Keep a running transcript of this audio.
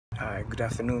Good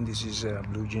afternoon. This is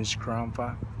Blue Jeans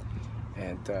Grandpa,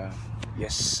 and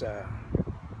yes,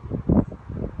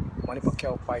 Manny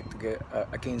Pacquiao fight to get,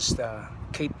 against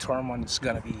Keith Thurman is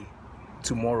gonna be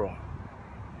tomorrow.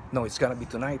 No, it's gonna be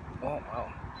tonight. Oh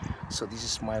wow! So this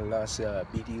is my last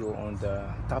video on the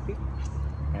topic,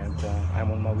 and I'm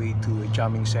on my way to a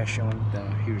jamming session.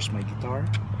 Here's my guitar.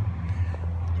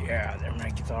 Yeah, there's my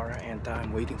guitar, and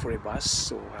I'm waiting for a bus.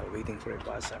 So while waiting for a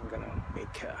bus, I'm gonna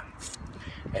make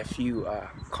a few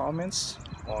comments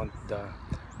on the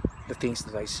things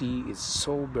that I see. It's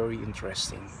so very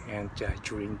interesting, and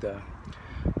during the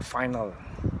final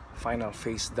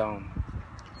face down,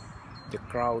 the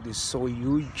crowd is so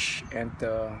huge, and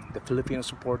the Filipino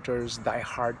supporters,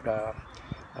 die-hard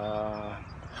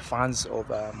fans of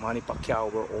Manny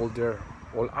Pacquiao were all there,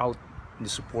 all out in the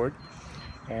support.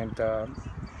 And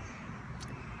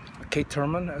Keith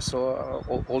Thurman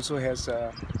also has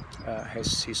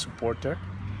his supporter,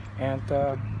 and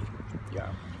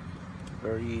yeah,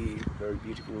 very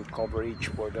beautiful coverage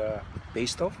for the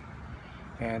best-of,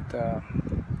 and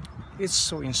it's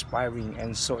so inspiring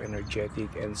and so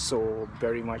energetic and so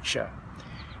very much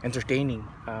entertaining.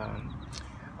 I'm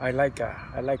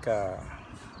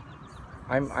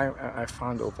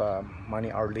fond of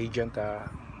Manny, our legend,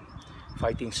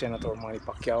 fighting Senator Manny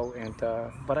Pacquiao, and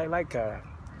but I like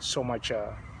so much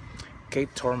Keith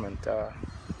Thurman.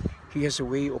 He has a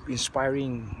way of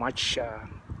inspiring much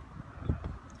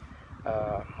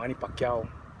Manny Pacquiao,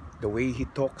 the way he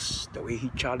talks, the way he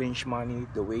challenged Manny,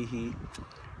 the way he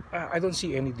I don't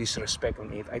see any disrespect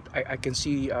on it. I can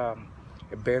see a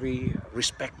very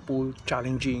respectful,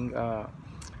 challenging,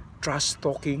 trust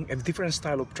talking, a different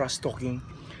style of trust talking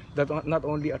that not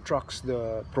only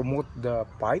promote the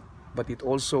fight, but it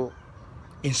also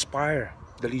inspire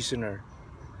the listener.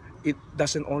 It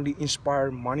doesn't only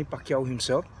inspire Manny Pacquiao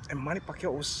himself, and Manny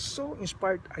Pacquiao was so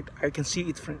inspired. I can see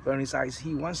it from his eyes.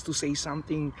 He wants to say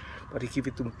something, but he keep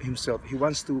it to himself. He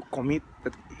wants to commit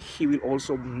that he will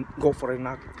also go for a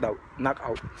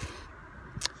knockout.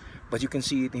 But you can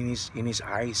see it in his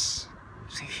eyes.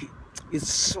 He's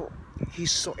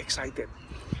so excited.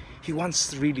 He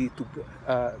wants really to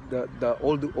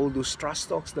all those trust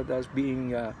talks that is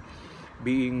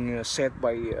being said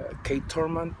by Keith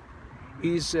Thurman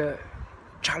is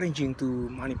challenging to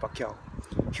Manny Pacquiao.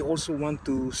 He also want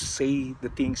to say the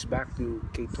things back to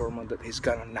Keith Thurman that he's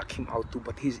gonna knock him out too,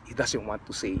 but he doesn't want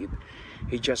to say it.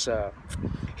 He just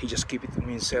keep it to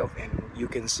himself, and you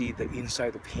can see the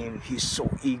inside of him. He's so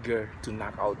eager to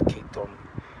knock out Keith Thurman.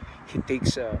 He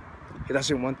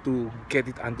doesn't want to get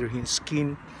it under his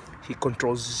skin. He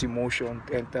controls his emotion,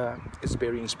 and it's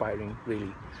very inspiring,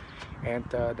 really. And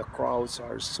the crowds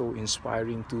are so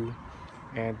inspiring too,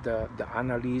 and the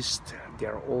analysts, they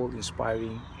are all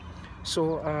inspiring.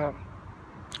 So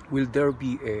will there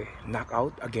be a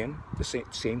knockout again? The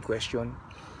same question.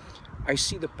 I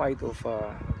see the fight of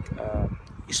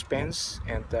Spence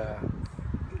and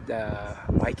the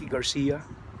Mikey Garcia.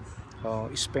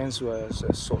 Spence was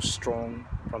so strong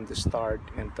from the start,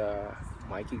 and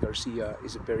Mikey Garcia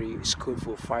is a very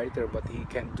skillful fighter, but he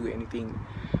can't do anything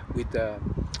with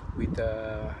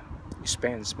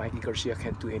Spence. Mikey Garcia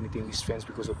can't do anything with Spence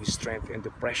because of his strength and the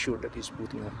pressure that he's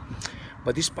putting on.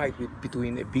 But this fight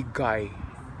between a big guy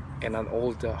and an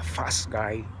old fast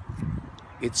guy,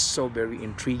 it's so very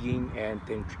intriguing and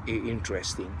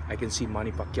interesting. I can see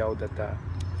Manny Pacquiao that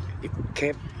if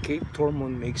Keith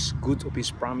Thurman makes good of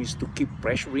his promise to keep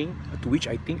pressuring, to which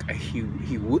I think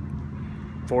he would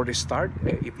for the start,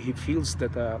 if he feels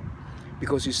that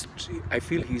because I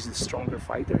feel he's the stronger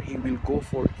fighter, he will go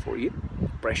for it,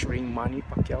 pressuring Manny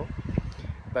Pacquiao.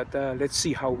 But let's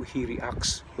see how he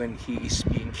reacts when he is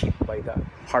being hit by the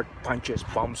hard punches,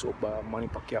 bombs of Manny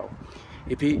Pacquiao.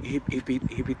 If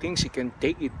he thinks he can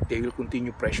take it, they will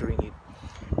continue pressuring it.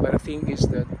 But the thing is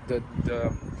that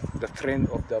the trend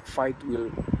of the fight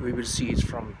we will see it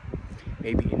from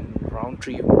maybe in round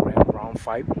 3 or round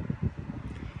 5.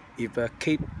 If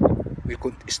Keith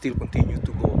will still continue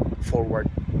to go forward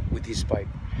with his fight,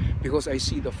 because I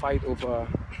see the fight of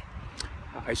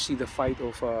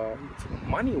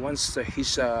Manny wants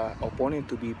his opponent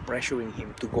to be pressuring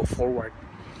him to go forward,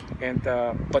 and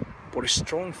but for a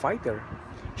strong fighter,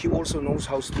 he also knows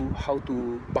how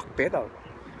to backpedal.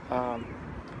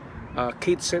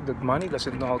 Keith said that Manny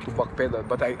doesn't know how to backpedal,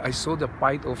 but I saw the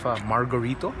fight of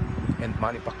Margarito and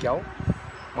Manny Pacquiao.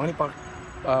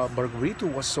 Margarito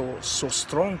was so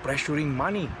strong, pressuring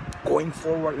Manny, going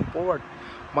forward and forward.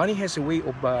 Manny has a way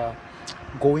of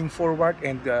going forward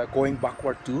and going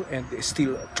backward too, and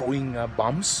still throwing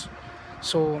bombs.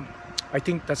 So I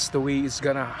think that's the way it's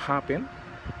gonna happen.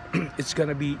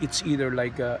 it's either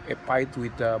like a fight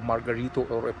with Margarito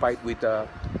or a fight with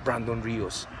Brandon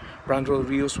Rios. Brandon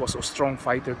Rios was a strong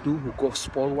fighter too, who goes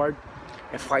forward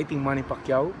and fighting Manny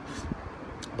Pacquiao,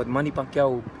 but Manny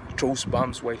Pacquiao throws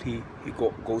bombs while he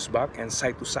goes back and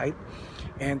side to side,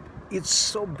 and it's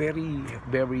so very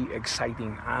very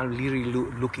exciting. I'm really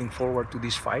looking forward to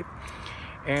this fight.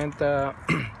 And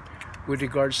with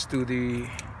regards to the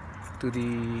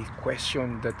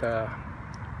question that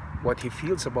what he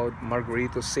feels about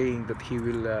Margarito saying that he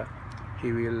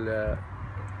will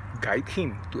guide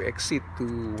him to exit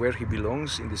to where he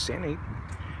belongs in the Senate,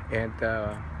 and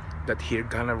that he's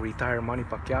gonna retire Manny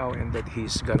Pacquiao, and that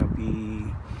he's gonna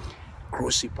be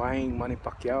crucifying Manny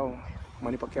Pacquiao.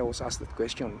 Manny Pacquiao was asked that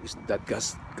question: is that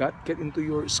God get into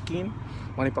your skin?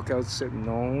 Manny Pacquiao said,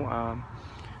 no,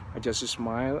 I just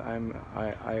smile.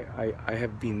 I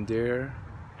have been there.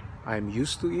 I'm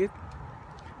used to it.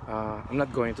 I'm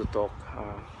not going to talk.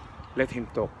 Let him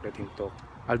talk. Let him talk.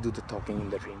 I'll do the talking in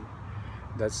the ring.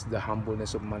 That's the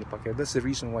humbleness of Manny Pacquiao. That's the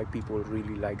reason why people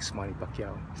really likes Manny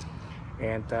Pacquiao.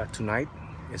 And tonight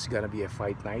it's gonna be a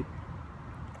fight night.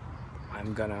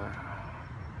 I'm gonna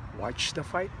watch the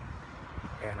fight,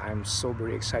 and I'm so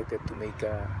very excited to make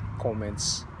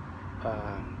comments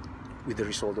with the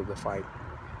result of the fight.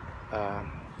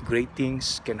 Great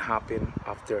things can happen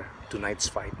after tonight's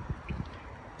fight.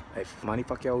 If Manny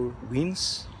Pacquiao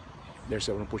wins, there's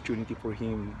an opportunity for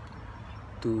him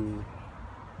to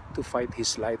fight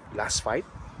his last fight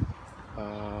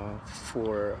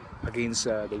for against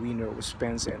the winner of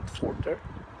Spence and Porter.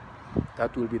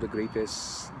 That will be the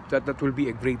greatest. That will be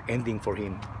a great ending for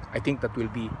him. I think that will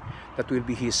be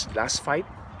his last fight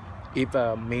if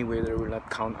Mayweather will not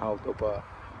count out of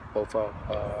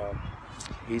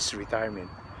his retirement.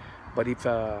 But if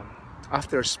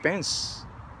after Spence,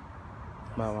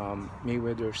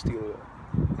 Mayweather still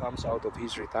comes out of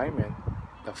his retirement,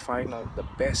 the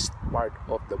best part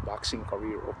of the boxing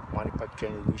career of Manny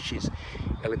Pacquiao,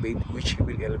 which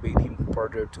will elevate him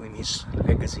further to in his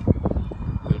legacy,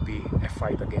 will be a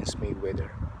fight against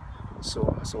Mayweather.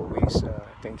 So as always,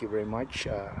 thank you very much.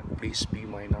 Please be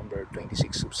my number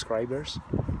 26 subscribers,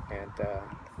 and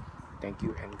thank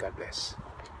you and God bless.